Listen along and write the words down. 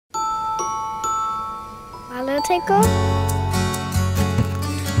থেকো।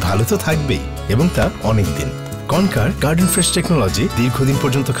 ভালো তো থাকবেই, এবং তা অনেক দিন। কনকার গার্ডেন ফ্রেশ টেকনোলজি দীর্ঘদিন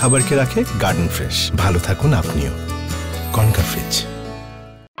পর্যন্ত খাবারকে রাখে গার্ডেন ফ্রেশ। ভালো থাকুন আপনিও। কনকার ফ্রিজ।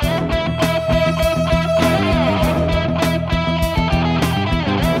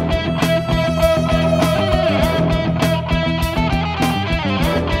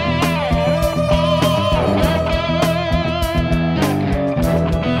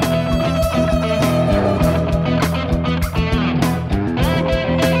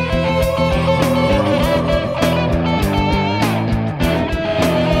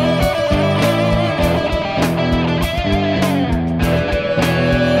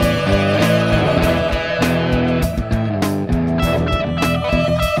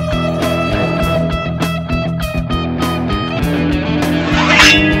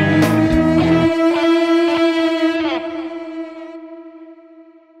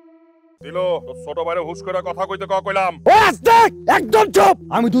 একদম চুপ।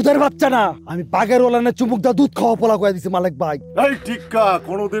 আমি দুধের বাচ্চা না, আমি বাগের ওলানে চুমুক দা দুধ খাওয়া পোলা কয়ে দিছি মালিক ভাই। এই টিক্কা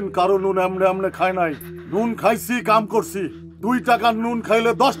কোনোদিন কারো নুন এমনে এমনে খাই নাই। নুন খাইছি, কাম করছি। 2 টাকার নুন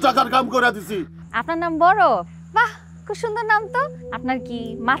খাইলে 10 টাকার কাম করে দিছি। আপনার নাম বড়? বাহ, খুব সুন্দর নাম তো। আপনার কি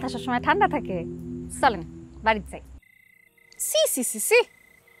মাথা সবসময় ঠান্ডা থাকে? চলেন বাড়িতে যাই। C C C C.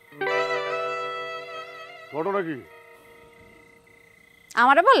 ঘটনা কি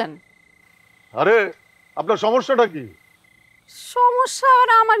আমারে বলেন। আরে আপনার সমস্যাটা কি? সমস্যা আর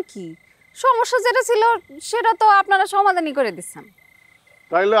আমার কি? সমস্যা যেটা ছিল সেটা তো আপনারা সমাধানই করে দিচ্ছেন।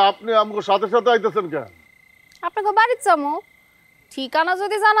 তাইলে আপনি আমাকে সাথে সাথে আইতেছেন কেন? আপনাকে বাড়িতে যাবো, ঠিকানা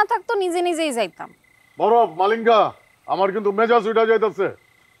যদি জানা থাকতো নিজে নিজেই যাইতাম। বড় মালিঙ্গা, আমার কিন্তু মেজাজ উঠা যাইতেছে।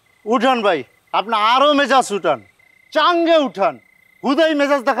 উঠান ভাই, আপনি আরো মেজাজ উঠান, চাঙ্গে উঠান। হুদাই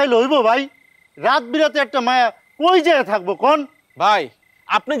মেজাজ দেখাইলে হইব ভাই? রাত বিরাতে একটা মায়া কই যায় থাকবো কোন? ভাই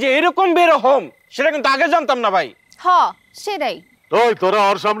আপনি যে এরকম বের হম সেটা কিন্তু আগে জানতাম না ভাই। হ সেটাই। ওই তোরা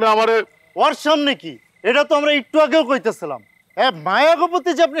ওর সামনে আমারে। ওর সামনে কি? এটা তো আমরা একটু আগেও কইতেছিলাম। মায়া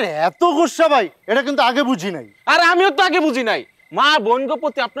গোপতি যে আপনার এত গুসা ভাই, এটা কিন্তু আগে বুঝি নাই। আরে আমিও তো আগে বুঝি নাই। মা বোন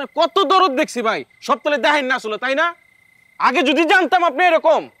গোপতি আপনার কত দরদ দেখছি ভাই, সব তলে দেখেন না আসলে, তাই না? আগে যদি জানতাম আপনি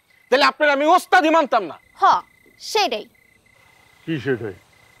এরকম, তাহলে আপনার আমি ওস্তাদি মানতাম না। হ সেটাই। কি সেটাই?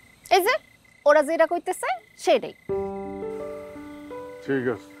 এই যে ওরা যেটা কইতেছে সেটাই। ঠিক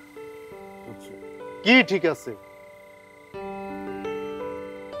আছে। কি ঠিক আছে?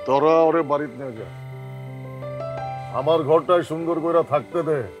 তোরা ওরে বাড়িতে নিয়ে যা, আমার ঘরটায় সুন্দর করে থাকতে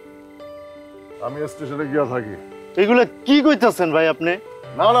দে, আমি স্টেশনে গিয়া থাকি। এগুলা কি কইতাছেন ভাই আপনি?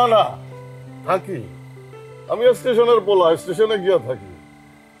 না না না, থাকি। আমি স্টেশনের পোলা, স্টেশনে গিয়া থাকি।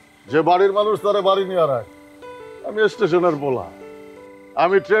 যে বাড়ির মানুষ তারা বাড়ি নিয়ে রাখ, আমি স্টেশনের পোলা।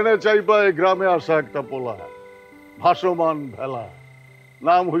 আমি ট্রেনে চাইবা এই গ্রামে আসা একটা পোলা, ভাসমান ভেলা,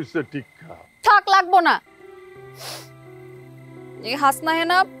 নাম হইছে টিক্কা। থাক লাগবো না। এই হাসনা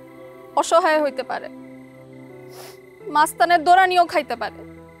হেনা অসহায় হইতে পারে, মাস্তানের দোরানিও খাইতে পারে,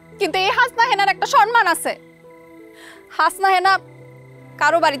 কিন্তু এই হাসনা হেনার একটা সম্মান আছে। হাসনা হেনা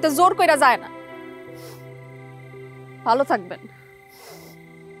কারো বাড়িতে জোর কইরা যায় না। ভালো থাকবেন।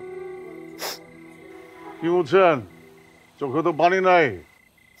 কি বলছেন? চোখে তো পানি নাই।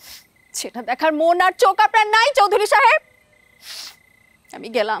 সেটা দেখার মন আর চোখ আপনার নাই চৌধুরী সাহেব। আমি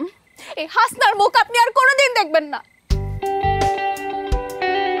গেলাম, এই হাসনার মুখ আপনি আর কোনোদিন দেখবেন না।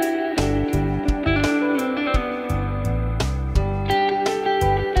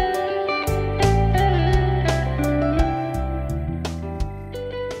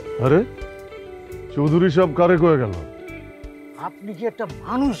 আরে চৌধুরী সাহেব কারে কয়ে গেল? আপনি কি একটা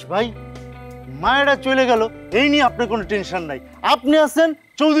মানুষ ভাই? মায়েরা চলে গেল এই নিয়ে আপনার কোনো টেনশন নাই, আপনি আছেন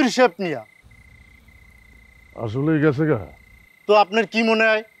চৌধুরী সাহেব নিয়া। আসলেই গেছে গা? তো আপনার কি মনে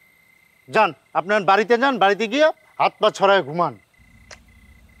হয়? যান আপনার বাড়িতে যান, বাড়িতে গিয়ে হাত পা ছড়ায় ঘুমান।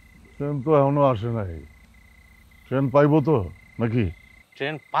 ট্রেন তো এখনো আসে নাই। ট্রেন পাইবো তো নাকি?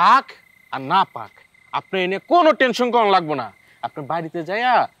 ট্রেন পাক আর না পাক আপনি এনে কোনো টেনশন করা লাগবো না। আপনি বাড়িতে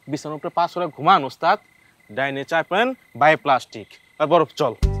যাইয়া বিছানার উপরে পা ছড়ায় ঘুমান ওস্তাদ। ডাইনে চাপেন, বাই প্লাস্টিক আর বরফ।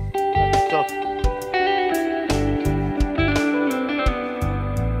 চল চল।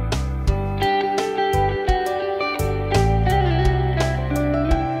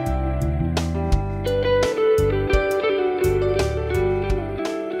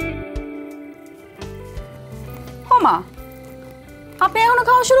 মা, আপনি এখনো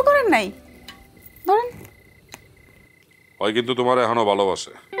খাওয়া শুরু করেন নাই? ধরেন। ওই কিন্তু তোমার এখনো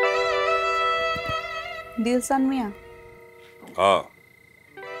ভালোবাসে। দিলসান মিয়া? হ্যাঁ,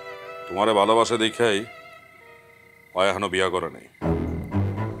 তোমারে ভালোবাসে দেখাই ও এখনো বিয়া করে নাই।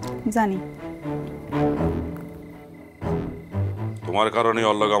 জানি। তোমার কারণে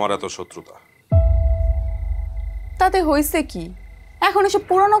ওর লগে আমার এত শত্রুতা। তাতে হইছে কি? এখন এসব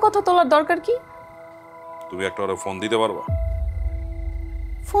পুরনো কথা তোলার দরকার কি? তুমি একটা ওরে ফোন দিতে পারবা?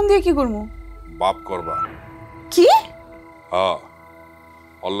 ফোন দিয়ে কি করবো? বাপ করবা। কি? হ্যাঁ,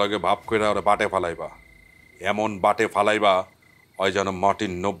 ওর লাগে বাপ কইরা ওরে বাটে ফালাইবা, এমন বাটে ফালাইবা হয় যেন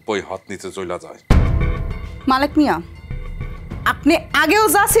মাটির 90 হাত নিচে চইলা যায়। মালিক মিয়া, আপনি আগেও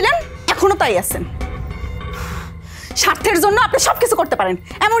যা ছিলেন এখনো তাই আছেন। স্বার্থের জন্য আপনি সবকিছু করতে পারেন,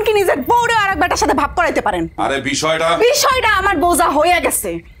 এমনকি নিজের বউরে আর এক বেটার সাথে ভাব করাইতে পারেন। আরে বিষয়টা আমার বোঝা হয়ে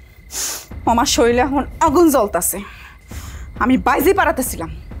গেছে। আমার শরীরে এখন আগুন জ্বলতাছে। আমি বাইজি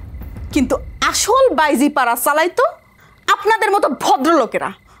পাড়াতেছিলাম, কিন্তু আসল বাইজি পাড়া চালাইতো আপনাদের মতো ভদ্রলোকেরা,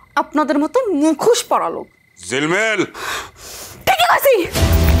 আপনাদের মতো মুখোশ পরা লোক। জিলমেল, ঠিকই কইছি।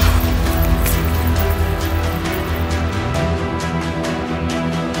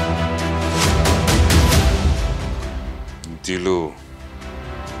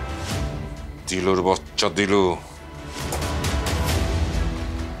 দিলুর বাচ্চা দিলু,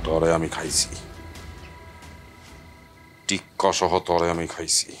 তরে আমি খাইছি, টিক্কা সহ তরে আমি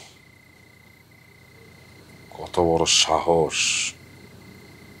খাইছি। কত বড় সাহস!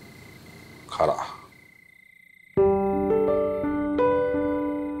 খারা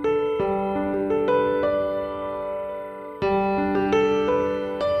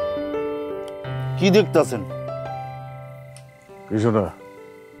কি দেখতেছেন? কিছু না।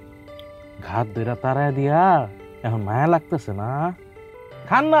 ঘাত ধরে তারায় দিয়া এখন মায়া লাগতেছে না?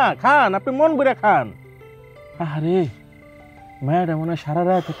 খান না, খান, আপনি মন ভরে খান। আরে মায়াটা মনে হয় সারা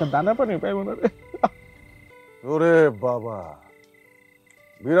রাত একটা দানা পানি পাইব না রে। ওরে বাবা,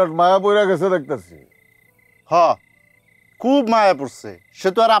 বিরাট মায়া পইরা গেছে দেখতেছি। হ্যাঁ, খুব মায়া পড়ছে। সে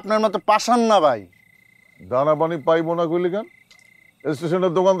তো আর আপনার মতো পাশান না ভাই। দানা পানি পাইবো না কইলি কেন?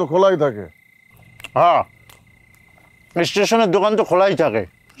 স্টেশনের দোকান তো খোলাই থাকে। হ্যাঁ, স্টেশনের দোকান তো খোলাই থাকে,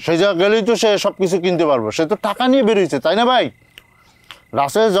 সেই জায়গা গেলেই তো সে সব কিছু কিনতে পারবো। সে তো টাকা নিয়ে বেরিয়েছে, তাই না ভাই?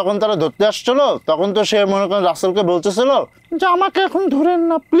 রাসেল যখন তারা ধরতে আসছিল তখন তো সে মনে করেন রাসেলকে বলতেছিল যে আমাকে এখন ধরেন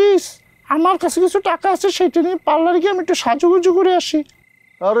না প্লিজ, আমার কাছে কিছু টাকা আছে, সেইটা নিয়ে পার্লারে গিয়ে আমি একটু সাজুগুজু করে আসি।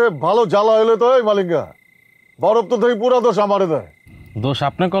 আরে ভালো জ্বালা হইলে তো এই মালিঙ্গা, বরফ তো থেকে পুরা দোষ আমারে দেয়। দোষ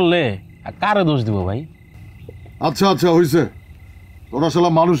আপনি করলে আর কারে দোষ দিব ভাই? আচ্ছা আচ্ছা হইছে, তোরা শালা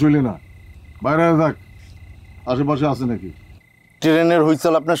মানুষ হইলি না। বাইরে দেখ আশেপাশে আছে নাকি। ট্রেনের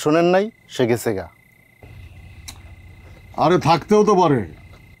হুইসেল আপনি শোনেন নাই? সে গেছে গা। আরে থাকতেও তো পারে।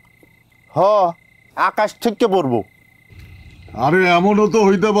 হ, আকাশ থেকে পড়বো। আরে এমনও তো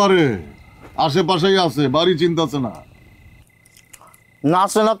হইতে পারে আশেপাশেই আছে, বাড়ি চিন্তাছে না। না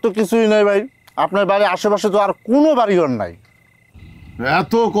চেনার তো কিছুই নাই ভাই। আপনার বাড়ির আশেপাশে তো আর কোনো বাড়িঘর নাই।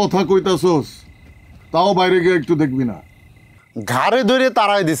 এত কথা কইতাছস, তাও বাইরে গিয়ে একটু দেখবি না? ঘাড়ে ধরে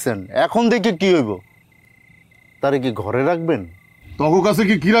তাড়াই দিচ্ছেন, এখন দেখে কি হইব? তারে কি ঘরে রাখবেন? তখন কাছে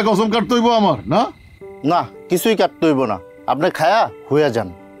কি কিরা কসম কাটতে হইব আমার? না না, কিছুই কাটতে হইব না, আপনি খায়া হইয়া যান।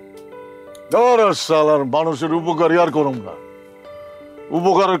 শালার মানুষের উপকার আর করুম না,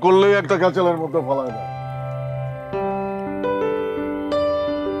 উপকার করলেই একটা ক্যাচেলের মধ্যে ফলায় না।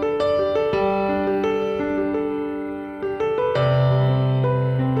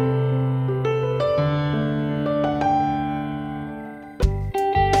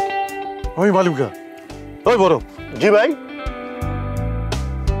 ওই মালিকা, ওই বড়। জি ভাই।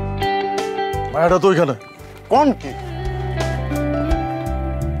 মায়াটা তো ওইখানে। কোন কি?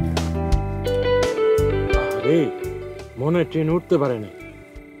 আরে মনে ট্রেন উঠতে পারে না।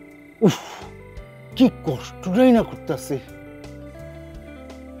 উফ, কি কষ্টটাই না করতেছে।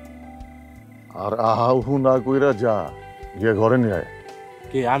 আর আহু না কইরা যা, গিয়ে ঘরে নিয়ে আয়।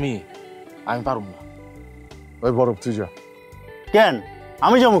 কে? আমি পারব না। ওই বরফ তুই যা। কেন?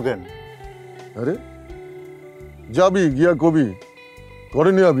 আমি যাবো কেন? আরে যাবি, গিয়া কবি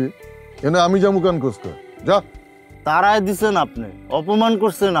ঘরে নিয়ে আবি, এনে আমি যাবো কেন কোসকা? যা। তারাই দিছেন আপনি, অপমান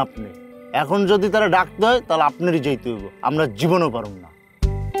করছেন আপনি। এখন যদি তারা ডাকতে হয় তাহলে আপনারই যেতে হইব, আমরা জীবনও পারব না।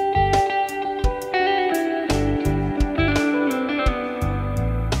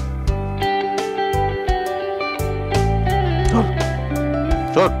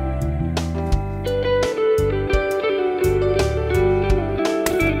 চল।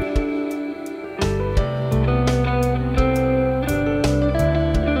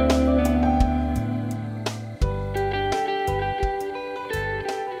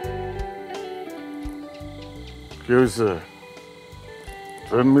 কি হয়েছে?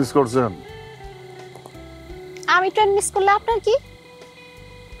 ট্রেন মিস করছেন? আমি ট্রেন মিস করলে আপনার কি?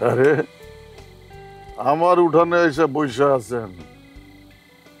 আরে আমার উঠানে এসে বসে আছেন,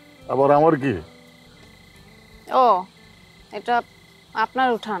 আবার আমার কি? ও, এটা আপনার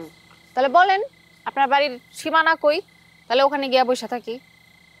উঠান। তাহলে বলেন আপনার বাড়ির সীমানা কই, তাহলে ওখানে গিয়ে বসে থাকি।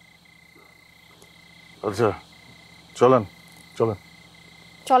 আচ্ছা চলেন চলেন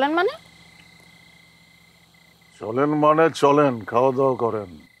চলেন মানে? চলেন মানে চলেন, খাওয়া দাওয়া করেন,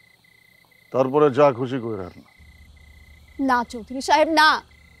 তারপরে যা খুশি করেন। না চৌধুরী সাহেব না,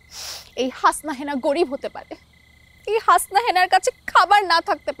 এই হাসনা হেনা গরিব হতে পারে, এই হাসনা হেনার কাছে খাবার না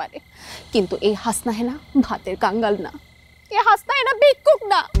থাকতে পারে, কিন্তু এই হাসনা হেনা ভাতের কাঙ্গাল না, এই হাসনা হেনা ভিক্ষুক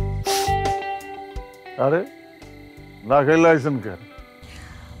না। আরে না খেলে আইছেন কেন?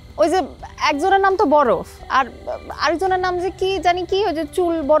 ওই যে একজনের নাম তো বরফ, আর আরেকজনের নাম যে কি জানি, কি ওই যে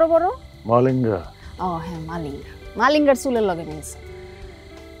চুল বড় বড়, মালিঙ্গা। ও হ্যাঁ মালিঙ্গা, মালিঙ্গার চুলের লগে নিয়েছে।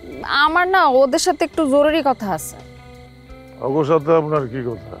 আমার না ওদের সাথে একটু জরুরি কথা আছে। ওর সাথে আপনার কি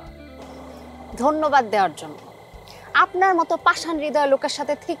কথা? ধন্যবাদ দেওয়ার জন্য। আপনার মতো পাষাণ হৃদয় লোকের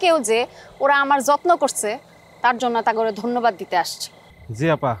সাথে থেকেও যে ওরা আমার যত্ন করছে, তার জন্য তা করে ধন্যবাদ দিতে আসছে। জি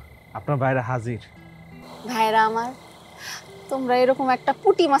আপা, আপনার বাইরে হাজির। ভাইরা আমার, তোমরা এরকম একটা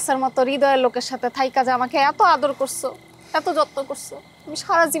পুঁটি মাছের মতো হৃদয়ের লোকের সাথে থাইকা যে আমাকে এত আদর করছো, এত যত্ন করছো, আমি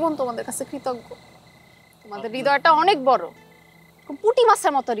সারা জীবন তোমাদের কাছে কৃতজ্ঞ। তোমাদের হৃদয়টা অনেক বড়, পুঁটি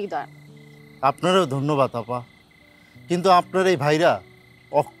মাছের মতো হৃদয়। আপনারও ধন্যবাদ আপা, কিন্তু আপনার এই ভাইরা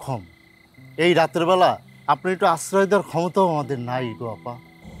অক্ষম। এই রাতের বেলা আপনি একটু আশ্রয় দেওয়ার ক্ষমতাও আমাদের নাই গো আপা।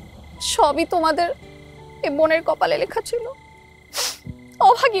 সবই তোমাদের এই বোনের কপালে লেখা ছিল,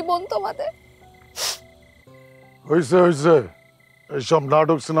 অভাগী বোন তোমাদের। হইছে হইছে, এইসব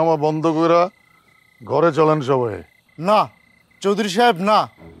নাটক সিনেমা বন্ধ কইরা ঘরে চলেন সবাই। না চৌধুরী সাহেব, না,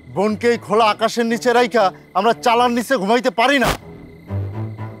 বোনকে এই খোলা আকাশের নিচে রাইখা আমরা চালার নিচে ঘুমাইতে পারি না।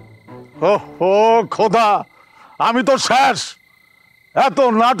 ও খোদা, আমি তো শেষ। এত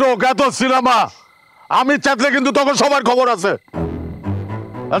নাটক, এত সিনেমা, আমি চাইলে কিন্তু তখন সবার খবর আছে।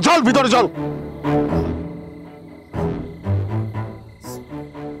 চল ভিতরে চল।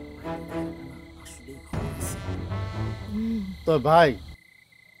 তো ভাই,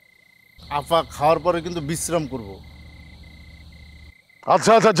 আপা খাওয়ার পরে কিন্তু বিশ্রাম করব।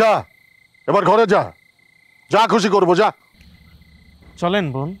 আচ্ছা আচ্ছা, যা এবার ঘরে যা, যা খুশি করবো, যা। চলেন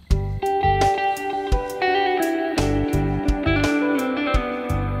বোন।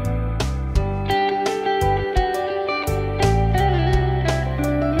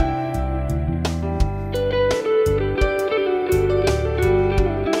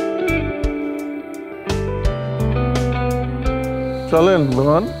 চলেন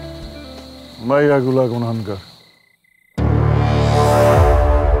বোন, মাইয়াগুলা গুনহানকার।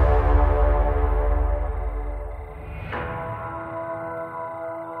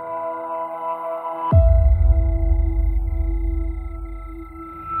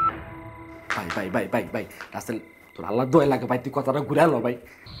 ভাই ভাই ভাই ভাই রাসেল, তোর আল্লাহ দোয়া লাগে ভাই, তুই কথাটা ঘুরে আলো ভাই।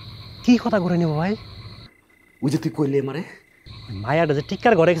 কি কথা ঘুরে নিব ভাই? ওই যে তুই কইলি আমারে মায়াটা যে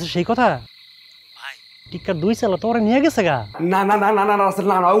টিক্কার ঘরে গেছে সেই কথা? ভাই টিক্কার 2 চালা তো ওরা নিয়ে গেছে গা। না না না না না রাসেল,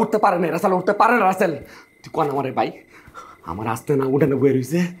 না না উঠতে পারে না রাসেল, উঠতে পারে না রাসেল। তুই কোন আমারে ভাই, আমার আসতে না উঠে না বয়ে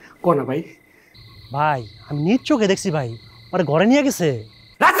রয়েছে কোনা ভাই। ভাই আমি নিজ চোখে দেখছি ভাই, ওরা ঘরে নিয়ে গেছে।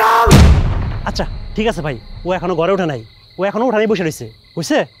 রাসেল আচ্ছা ঠিক আছে ভাই, ও এখনো ঘরে ওঠে নাই, ও এখনো উঠানেই বসে রয়েছে,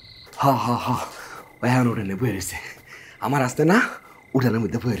 বুঝছে? হা হা হা, ও এখন উঠানে বয়ে রয়েছে, আমার আসতে না উঠানের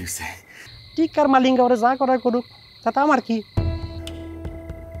মধ্যে বয়ে রয়েছে। টিক্কার মালিঙ্গা ওরা যা করার করুক, তাতে আমার কি?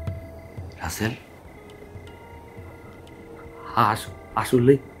 রাসেল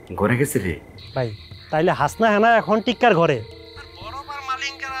আসলে ঘরে গেছে রে ভাই, তাইলে হাসনা হেনা এখন টিক্কার ঘরে,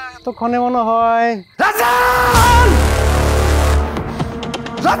 এতক্ষণে মনে হয়। রাসেল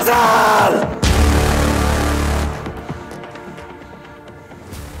রাসেল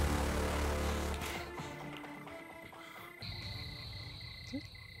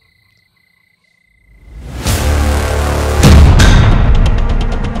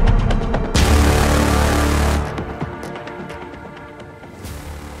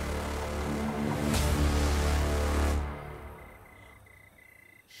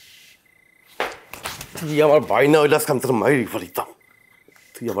তুই আমার ভাই না হইলে আজকে আমি তোর মাইরি ফেলিতাম।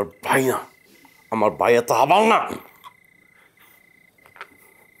 তুই আমার ভাই না, আমার ভাই এত আবাল না।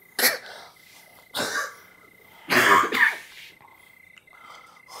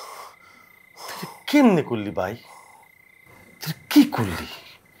 কেমনে করলি ভাই? তুই কি করলি?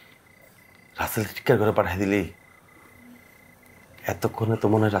 রাসেল টিকার ঘরে পাঠাই দিলি? এতক্ষণে তো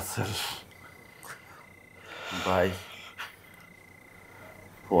মনে হয় রাসেল ভাই,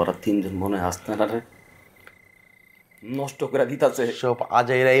 ওরা তিনজন মনে হয় আসতে না রে, নষ্ট করে দিতেছে সব। আজ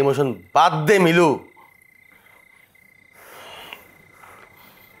এরা ইমোশন বাদ দে মিলু।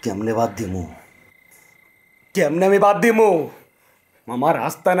 কেমনে বাদ দিমু? কেমনে আমি বাদ দিমু? আমার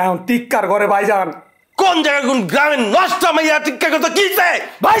রাস্তা না এখন টিক্কার ঘরে ভাইজান। কোন জায়গায় কোন গ্রামে নষ্ট মাইয়া টিক্কা করতে কিছে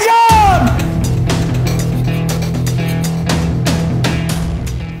ভাইজান?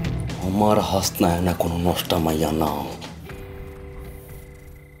 আমার হাসনায় না কোনো নষ্টা মাইয়া না।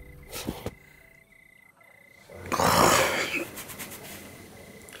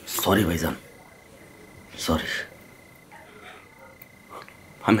 সরি ভাইজান, সরি।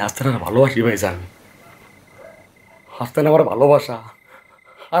 আমি হাসনার ভালোবাসি ভাইজান। হাসনান আমার ভালোবাসা,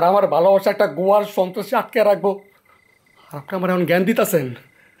 আর আমার ভালোবাসা একটা গোয়ার সন্তোষে আটকে রাখবো, আর আপনি আমার এখন জ্ঞান দিতেছেন।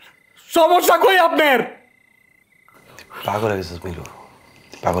 সমস্যা কই আপনার? পাগল হয়ে গেছিস মিলু,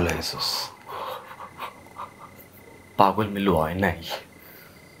 পাগল হয়ে গেছিস। পাগল মিলু হয় নাই,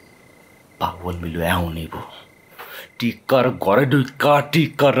 পাগল মিলু এখন নিব। টিকার ঘরে ঢুকা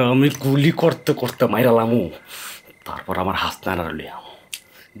টিকার আমি গুলি করতে করতে মাইরালামু, তারপর আমার হাসনার লিয়াম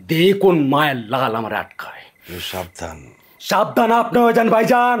দে কোন মায়ের লাল আমার আটকায়। সাবধান, সাবধান আপনি হয়ে যান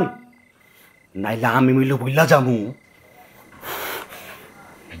ভাইজান, নাইলে আমি মিলু বইলা যামু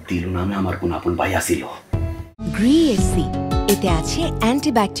দিল নামে আমার কোন আপন ভাই আসিল। গ্রি-এসি এতে আছে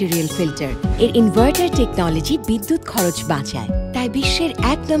অ্যান্টিব্যাকটেরিয়াল ফিল্টার। এর ইনভার্টার টেকনোলজি বিদ্যুৎ খরচ বাঁচায়, তাই বিশ্বের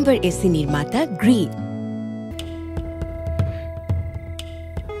 1 নম্বর এসি নির্মাতা গ্রি।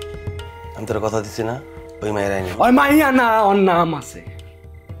 আমি তোর কথা দিচ্ছি না, ওই মায়ের আইনি। ওই মাইয়া না, ওর নাম আছে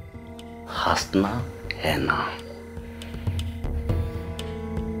হাসনা হেনা।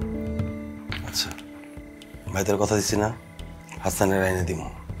 আচ্ছা ভাই, তোর কথা দিচ্ছি না, হাসানের আইনে দিব।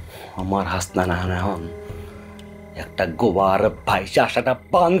 আমার হাসনা না এখন একটা গোবার ভাইসা আসাটা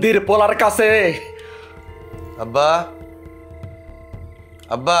বান্দির পোলার কাছে। আব্বা,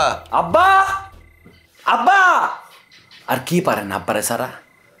 আব্বা, আব্বা, আব্বা। আর কি পারেন আব্বারে সারা?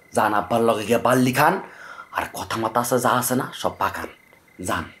 যান আব্বার লগে গিয়ে বাল্লি খান, আর কথা মাথা আছে যা আছে না সব পাকান।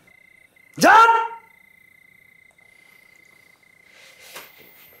 যান যান।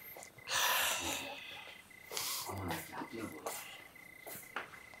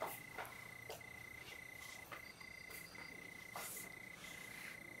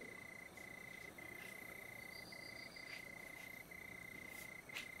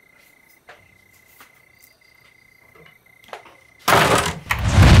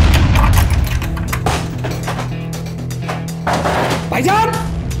 ভাইজান,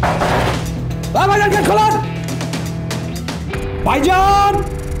 ভাইজান গেট খোলান। ভাইজান,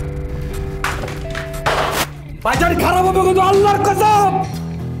 ভাইজান খারাপ হবে কিন্তু আল্লাহর কসম।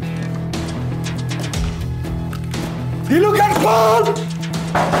 দিলু গেট খোল,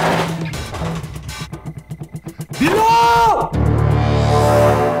 দিলু।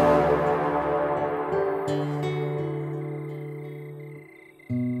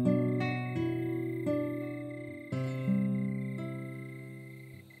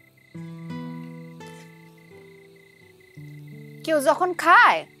 কেউ যখন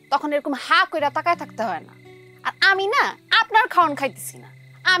খায় তখন এরকম হা কইরা তাকায় থাকতে হয় না। আর আমি না আপনার খাওয়ান খাইতেছি না,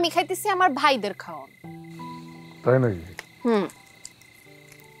 আমি খাইতেছি আমার ভাইদের খাওয়ান। তাই নাকি? হুম।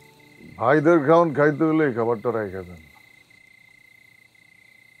 ভাইদের খাওয়ান খাইতে হলে এই খাবারটা রাইখা দেন।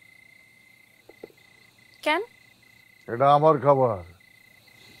 কেন? এটা আমার খাবার,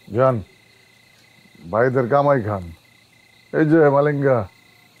 যান ভাইদের কামাই খান। এই যে মালিঙ্গা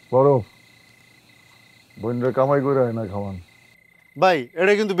বরফ, বোনরা কামাই করে না খাওয়ান। ভাই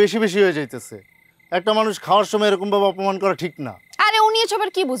এটা কিন্তু বেশি বেশি হয়ে যাইতেছে। একটা মানুষ খাওয়ার সময় এরকম ভাবে অপমান করা ঠিক না। আরে উনি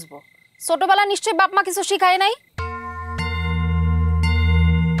এসবের কি বুঝবো? ছোটবেলা নিশ্চয়ই বাপ মা কিছু শিখায় নাই।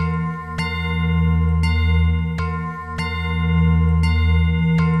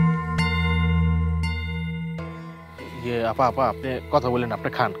 আপা আপা আপনি কথা বলেন, আপনি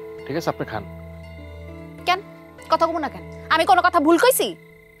খান, ঠিক আছে আপনি খান। কেন কথা কব না কেন? আমি কোনো কথা ভুল কইছি?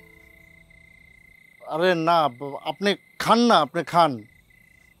 আরে না, আপনি খান না, আপনি খান।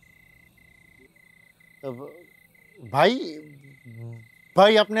 ভাই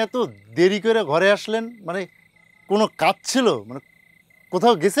ভাই আপনি এত দেরি করে ঘরে আসলেন, মানে কোনো কাজ ছিল, মানে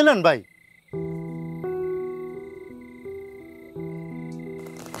কোথাও গেছিলেন ভাই?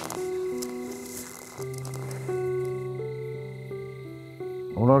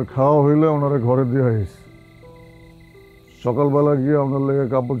 ওনার খাওয়া হইলে ওনারে ঘরে দিয়ে আইস। সকালবেলা গিয়ে ওনার লেগে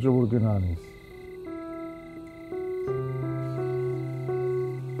কাপড় চোপড় কিনে আনিস।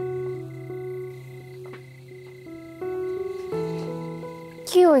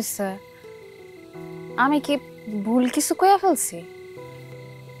 কি হইছে? আমি কি ভুল কিছু কইয়া ফেলছি?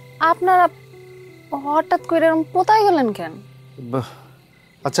 আপনারা হঠাৎ করে এরকম পোতাই গেলেন কেন?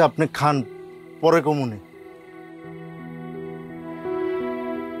 আচ্ছা আপনি খান, পরে কমুনি।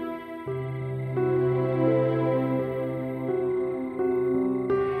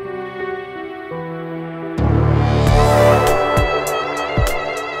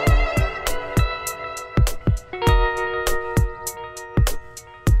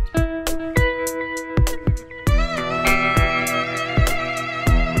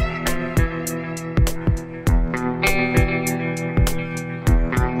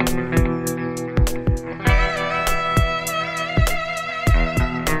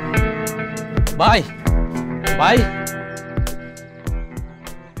 ভাই ভাই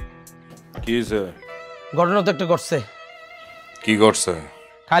কি হয়েছে? ঘটনা তো একটা ঘটছে। কি করছে?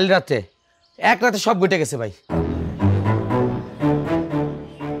 কাল রাতে এক রাতে সব ঘটে গেছে ভাই।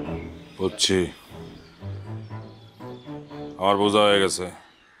 বুঝছি, আমার বোঝা হয়ে গেছে।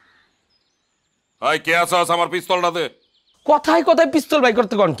 ভাই কে আছো? আমার পিস্তলটাতে। কথায় কথায় পিস্তল ভাই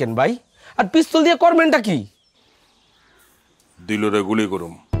করতে কন কেন ভাই? আর পিস্তল দিয়ে করবেনটা কি? দিলরে গুলি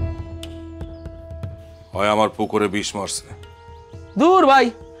করুম, হয় আমার পুকুরে বিষ মারছে। দূর ভাই,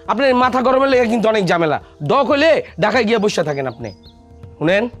 আপনার মাথা গরমের লেগে কিন্তু অনেক ঝামেলা। ডক হইলে ঢাকায় গিয়ে বসে থাকেন আপনি।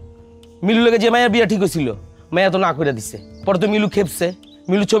 শুনেন, মিলু লেগে যে মায়ের বিয়া ঠিক হয়েছিল, মায়া তো না করে দিছে। পরে তো মিলু খেপছে,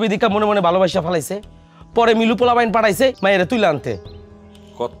 মিলু ছবি দেখা মনে মনে ভালোবাসা ফালাইছে। পরে মিলু পোলাবাইন পাঠাইছে মায়েরা তুইলা আনতে।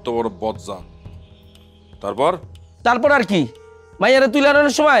 কত বড় বদজাত! তারপর তারপর আর কি, মায়েরা তুইলা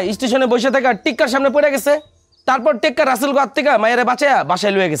আনানোর সময় স্টেশনে বসে থাকা টিক্কার সামনে পড়ে গেছে। তারপর টেক্কা রাসেল গাছ থেকে মায়েরা বাঁচায়া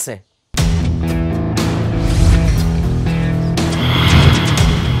বাসায় লয়ে গেছে।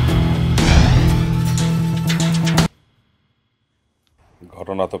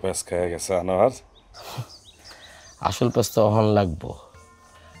 ঘটনা তো পেস খেয়ে গেছে আনোয়ার। আসল পেস তো অহন লাগবো।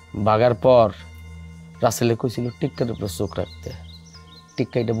 বাগার পর রাসেলে কইছিল টিক্কার উপরে চোখ রাখতে।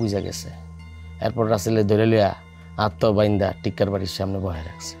 টিক্কা এটা বুঝা গেছে। এরপর রাসেলে ধরে লইয়া আত্ম বাইন্দা টিক্কার বাড়ির সামনে বহায়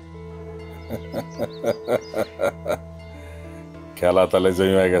রাখছে। খেলা তালে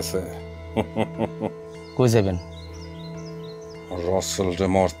জমে গেছে। কই যাবেন? রসলরে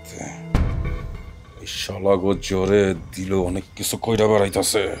মরতে শালাগো জোরে দিল, অনেক কিছু কইরা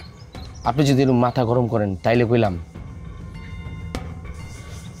বেড়াইতেছে। আপনি যদি এরকম মাথা গরম করেন তাইলে কইলাম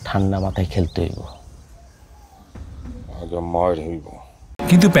ঠান্ডা মাথায় খেলতে হইব। আগে মায়ের হইব।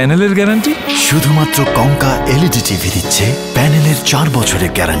 কিন্তু প্যানেলের গ্যারান্টি শুধুমাত্র কঙ্কা এলইডি টিভি দিচ্ছে প্যানেলের 4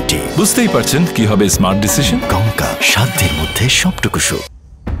 বছরের গ্যারান্টি। বুঝতেই পারছেন কি হবে স্মার্ট ডিসিশন। কঙ্কা, সাধ্যের মধ্যে সবটুকু সুখ।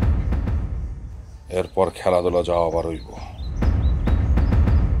 এরপর খেলাধুলা যাওয়া আবার হইব।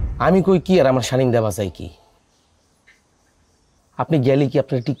 আমি কই কি আর আমার শানিন দেওয়া চাই কি? আপনি গেলে কি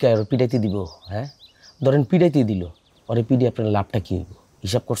আপনার টিক্কায় আর পিড়াইতে দিব? হ্যাঁ, ধরেন পিড়াইতে দিল, ওরে পিড়ে আপনার লাভটা কি হইব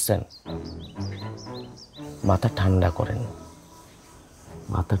হিসাব করছেন? মাথা ঠান্ডা করেন,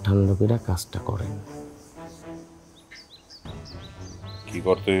 মাথা ঠান্ডা করে কাজটা করেন। কি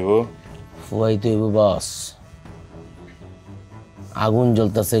করতে হইব? ফুয়াইতে হইব বস। আগুন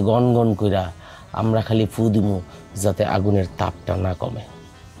জ্বলতেছে গন গন কইরা, আমরা খালি ফু দিমু যাতে আগুনের তাপটা না কমে।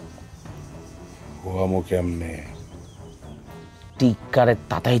 কেমনে? টিক্কারে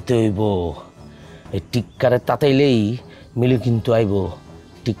তাতাইতে হইব। এই টিক্কারে তাতাইলেই মিলু কিন্তু আইব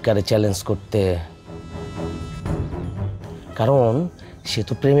টিক্কারে চ্যালেঞ্জ করতে। কারণ সে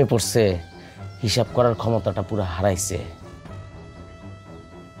তো প্রেমে পড়ছে, হিসাব করার ক্ষমতাটা পুরো হারাইছে।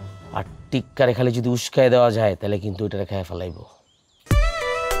 আর টিক্কারে খালি যদি উস্কায় দেওয়া যায় তাহলে কিন্তু ওইটা খেয়ে ফেলাইব।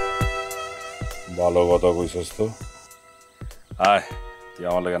 ভালো কথা কইছস তো। আয় তুই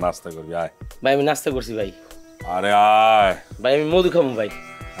আমার লাগে নাস্তা করবি। আয় ভাই, আমি নাস্তা করছি ভাই। আরে আয় ভাই, আমি মধু খাবো ভাই।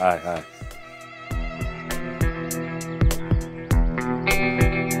 আয় আয়।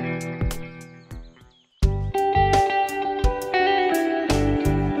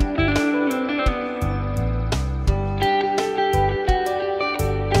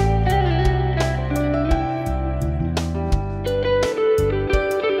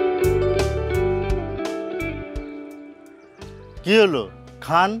 কি হলো?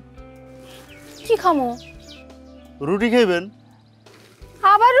 খান। কি খামো? রুটি খাইবেন?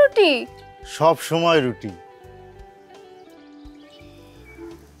 আবার রুটি? সব সময় রুটি।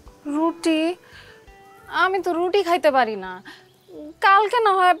 রুটি? আমি তো রুটি খাইতে পারি না। কালকে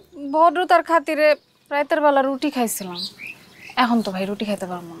না হয় ভদ্রতার খাতিরে রাতের বেলা রুটি খাইছিলাম, এখন তো ভাই রুটি খাইতে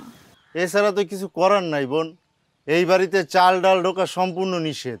পারবো না। এছাড়া তো কিছু করার নাই বোন। এই বাড়িতে চাল ডাল ঢোকা সম্পূর্ণ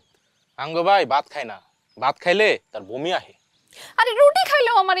নিষেধ। আঙ্গ ভাই ভাত খায় না, ভাত খাইলে তার বমি আহে। আরে রুটি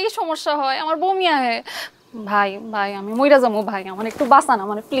খাইলেও আমার এই সমস্যা হয়, আমার বমি আহে। ভাই ভাই আমি মইরা যাবো ভাই, আমার একটু বাঁচান,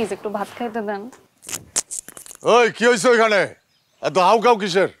 আমার প্লিজ একটু ভাত খাইতে দেন। ওই কি হয়েছে ওইখানে? এত হাউ খাও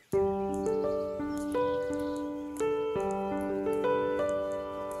কিসের?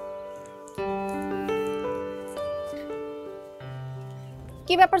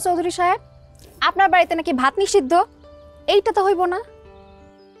 কি ব্যাপার চৌধুরী সাহেব, আপনার বাড়িতে নাকি ভাত নিষিদ্ধ? এইটা তো হইব না।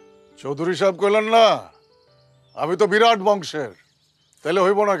 চৌধুরী সাহেব কইলেন না আমি তো বিরাট বংশের, তাহলে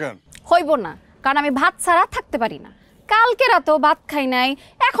হইব না কেন? হইব না কারণ আমি ভাত ছাড়া থাকতে পারি না। কালকে রাতেও ভাত খাই নাই,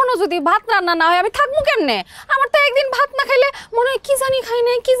 এখনো যদি ভাত রান্না না হয় আমি থাকবো কেমনে? আমার তো একদিন ভাত না খাইলে মনে হয় কি জানি খাই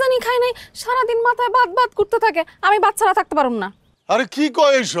নাই, কি জানি খাই নাই, সারাদিন মাথায় ভাত ভাত করতে থাকে। আমি ভাত ছাড়া থাকতে পারব না। আরে কি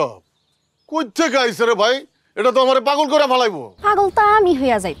কয় এইসব? কই থেকে আইছে রে ভাই? এটা তো আমার পাগল করে ফেলাইবো। পাগল তো আমি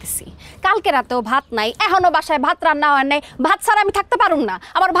হইয়া যাইতেছি। কালকে রাতেও ভাত নাই, এখনো বাসায় ভাত রান্না হয় নাই। ভাত ছাড়া আমি থাকতে পারুম না।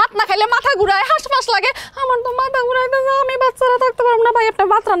 আমার ভাত না খাইলে মাথা ঘুরায়, হাঁসফাঁস লাগে। আমার তো মাথা ঘুরাইতেছে, আমি ভাত ছাড়া থাকতে পারুম না। ভাই আপনি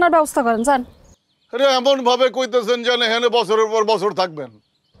ভাত রান্নার ব্যবস্থা করেন যান। আরে এমন ভাবে কইতেছেন যেন হেনে বছরের পর বছর থাকবেন।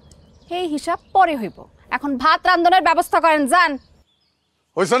 এই হিসাব পরে হইব, এখন ভাত রান্ধনের ব্যবস্থা করেন যান।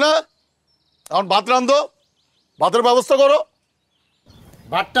 হইছে না? এখন ভাত রান্ধো, ভাতের ব্যবস্থা করো।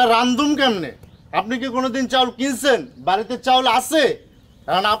 ভাতটা রান্ধুম কেমনে? আপনি কি কোনোদিন চাউল কিনছেন? বাড়িতে চাউল আছে?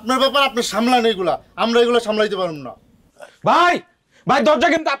 কারণ আপনার ব্যাপার, আপনি সামলান এগুলা, আমরা এগুলো সামলাইতে পারব না। ভাই ভাই দরজা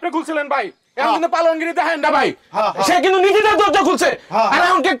কিন্তু আপনি খুলছিলেন ভাই, এখন কিন্তু পালনগিরি দেখেন না ভাই, সে কিন্তু নিজেদের দরজা খুলছে। আর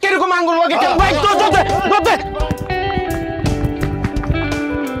এখন কিরকম আঙ্গুল লাগে ভাই, দরজা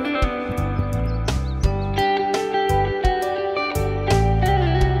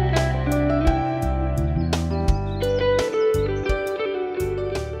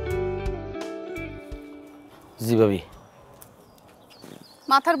জি ভাবি।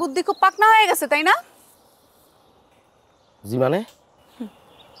 মাথার বুদ্ধি খুব পাকনা হয়ে গেছে তাই না? জি মানে?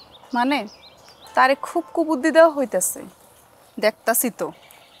 মানে তারে খুব কুবুদ্ধি দেওয়া হইতেছে, দেখতাছি তো।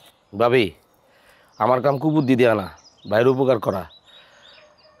 ভাবি আমার কাম কুবুদ্ধি দেওয়া না, ভাইয়ের উপকার করা,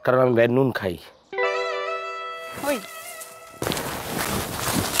 কারণ আমি ভাইয়ের নুন খাই। ওই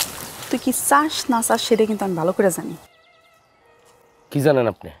তুই কি চাস না চাস সেটা কিন্তু আমি ভালো করে জানি। কি জানেন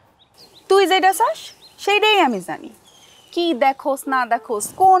আপনি? তুই যেটা চাস সেইটাই আমি জানি। কি দেখোস না দেখোস,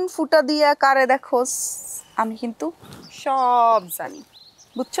 কোন ফুটা দিয়া কারে দেখোস, আমি কিন্তু সব জানি।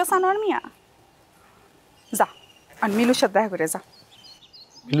 বুঝছো সানোয়ার মিয়া? যা আর মিলুর সাথে দেখা করে যা।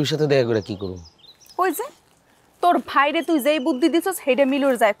 মিলুর সাথে দেখা করে কি করুন? ওই যে তোর ভাইরে তুই যেই বুদ্ধি দিছস সেইটা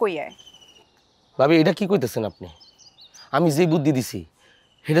মিলুর যায় কই আয়। ভাবি এটা কি কইতেছেন আপনি? আমি যেই বুদ্ধি দিছি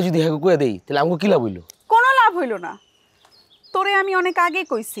সেটা যদি হ্যাঁ কইয়া দেই তাহলে আমাকে কি লাভ হইল? কোনো লাভ হইল না। তোরে আমি অনেক আগে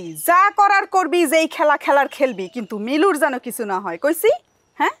কইছি যা করার করবি, যেই খেলা খেলার খেলবি, কিন্তু মিলুর যেন কিছু না হয় কইছি।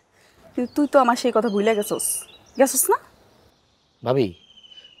 হ্যাঁ কিন্তু তুই তো আমার সেই কথা ভুলে গেছস না? ভাবি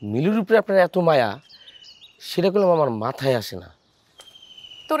মিলুর উপরে আপনার এত মায়া, সেটা করলাম আমার মাথায় আসে না।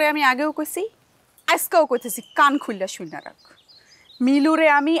 তোরে আমি আগেও কইছি, আজকেও কইতেছি, কান খুললা শুইনা রাখ। মিলুরে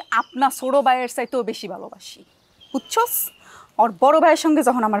আমি আপনা ছোট ভাইয়ের চাইতেও বেশি ভালোবাসি, বুঝছস? ওর বড় ভাইয়ের সঙ্গে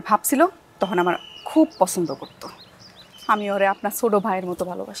যখন আমার ভাব ছিল তখন আমার খুব পছন্দ করতো। আমি ওরে আপনার ছোট ভাইয়ের মতো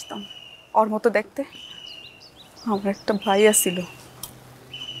ভালোবাসতাম, ওর মতো দেখতে। আমার একটা ভাই আছিল,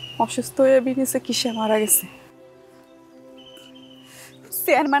 অসুস্থ হয়ে বিনিসে কিসে মারা গেছে।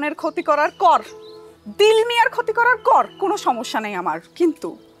 চেয়ারম্যানের ক্ষতি করার কর, দিল মিয়ার ক্ষতি করার কর, কোনো সমস্যা নেই আমার, কিন্তু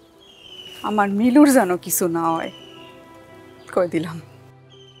আমার মিলুর যেন কিছু না হয় কই দিলাম।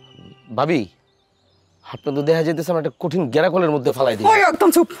 ভাবি আপনার তো দেখা যেতেছে আমার একটা কঠিন গ্যারাকলের মধ্যে ফালাই দিই। ওই একদম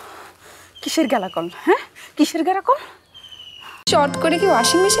চুপ। কিসের গ্যারাকল? হ্যাঁ কিসের গ্যারাকল? শর্ট করে কি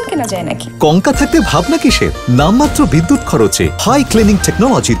ওয়াশিং মেশিন কেনা যায় নাকি? কঙ্কা থাকতে ভাবনা কিসের? নামমাত্র বিদ্যুৎ খরচে হাই ক্লিনিং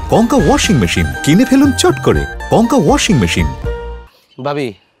টেকনোলজির কঙ্কা ওয়াশিং মেশিন কিনে ফেলুন চট করে। কঙ্কা ওয়াশিং মেশিন। ভাবি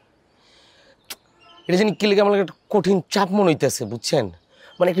এটা জানি কি লেগে আমার একটা কঠিন চাপ মনে হইতেছে, বুঝছেন?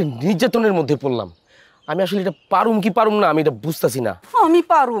 মানে একটা নির্যাতনের মধ্যে পড়লাম। আমি আসলে এটা পারুম কি পারুম না আমি এটা বুঝতেছি না। আমি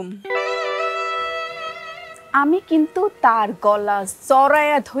পারুম। আমি কিন্তু তার গলা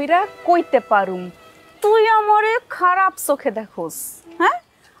জড়ায়া ধইরা কইতে পারুম তুই আমারে খারাপ চোখে দেখোস। হ্যাঁ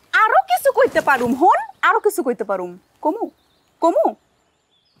আরো কিছু কইতে পারুম, হন আরো কিছু কইতে পারুম। কমু কমু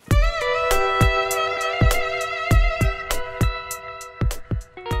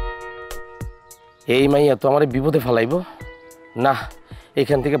এই মাইয়া তো আমার বিপদে ফেলাইব না,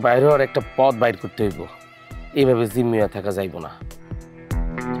 এখান থেকে বাইরে হওয়ার একটা পথ বাইর করতে হইব। এইভাবে জিম্মিয়া থাকা যাইব না।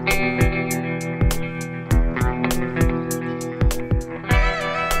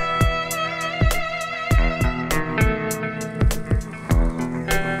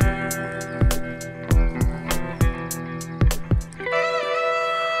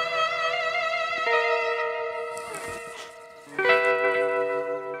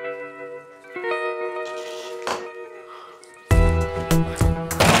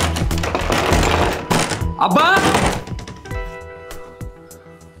 আব্বা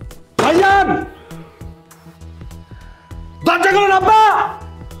ভাইজান দরজা খুলুন। আব্বা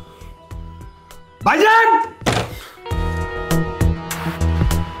ভাইজান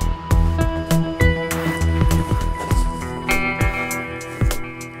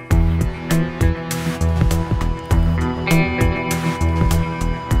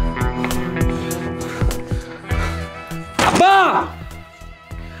আব্বা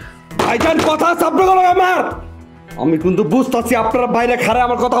ভাইজান কথা চাপড়ে গেল আমার। আমি কিন্তু বুঝতেছি আপনারা বাইরে খারে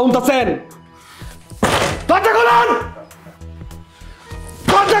আমার কথা শুনতেছেন। দরজা খোলেন,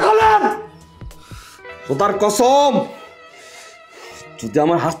 দরজা খোলেন। খোদার কসম যদি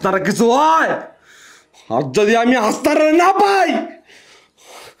আমার হাসনারা কিছু হয় আর যদি আমি আস্তারে না পাই,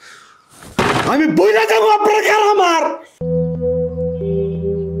 আমি বইলা যাবো আপনার কার আমার।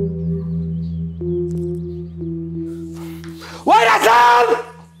 ওই রাসেল,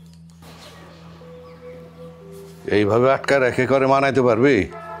 এইভাবে আটকায় রেখে করে মানাইতে পারবি?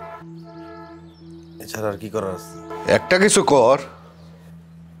 এছাড়া আর কি করার আছে? একটা কিছু কর।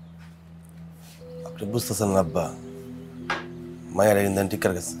 আপনি বুঝতেছেন না আব্বা, মায়ের একদিন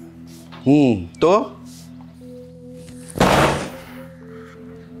টিকার গেছে। তো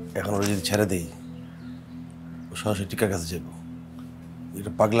এখন ওরা যদি ছেড়ে দেই, ও সরাসরি টিকার কাছে যাব,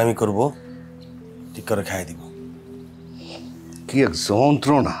 এটা পাগলামি করবো, টিকারে খাইয়ে দিব। কি এক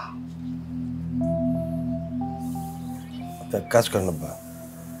যন্ত্রণা। আপনি এক কাজ করেন আব্বা,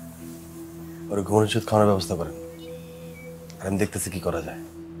 ওর ঘুমের ওষুধ খাওয়ানোর ব্যবস্থা করেন, আর আমি দেখতেছি কি করা যায়।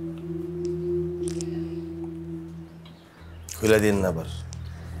 খুলে দিন না আবার।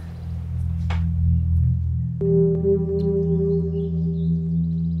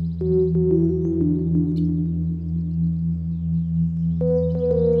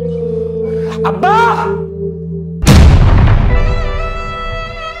 আব্বা,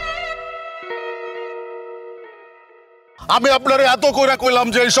 আমি আপনারে এত কইরা কইলাম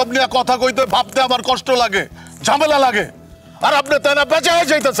যে এইসব নিয়ে কথা কইতে ভাবতে আমার কষ্ট লাগে, ঝামেলা লাগে, আর আপনি তাই না বেঁচে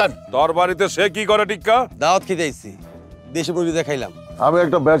যাইতেছেন। দরবারিতে সে কি করে টিক্কা? দাওয়াত খেতে আইছি, দেশে মুরগি দেখাইলাম। আমি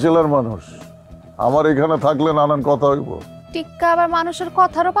একটা ব্যাচেলার মানুষ, আমার এখানে থাকলে নানান কথা হইব। টিক্কা আবার মানুষের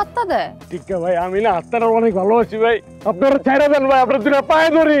কথারও পাত্তা দেয়? টিক্কা ভাই, আমি না আপনারা অনেক ভালোবাসি ভাই, আপনারা ছেড়ে দেন ভাই, আপনার দুটা পায়ে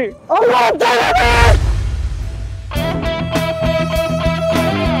ধরি।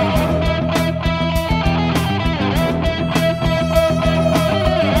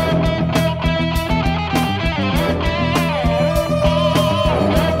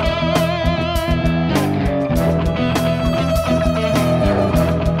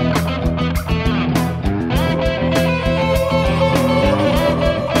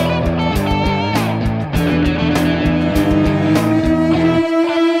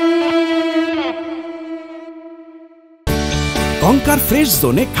 কঙ্কার ফ্রেশ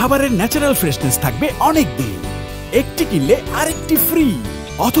জোনে খাবারের ন্যাচারাল ফ্রেশনেস থাকবে অনেক দিন। একটি কিনলে আরেকটি ফ্রি,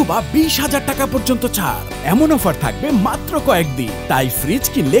 অথবা 20,000 টাকা পর্যন্ত ছাড়। এমন অফার থাকবে মাত্র কয়েকদিন, তাই ফ্রিজ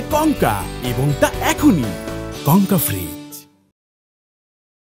কিনলে কঙ্কা, এবং তা এখনই। কঙ্কা ফ্রিজ।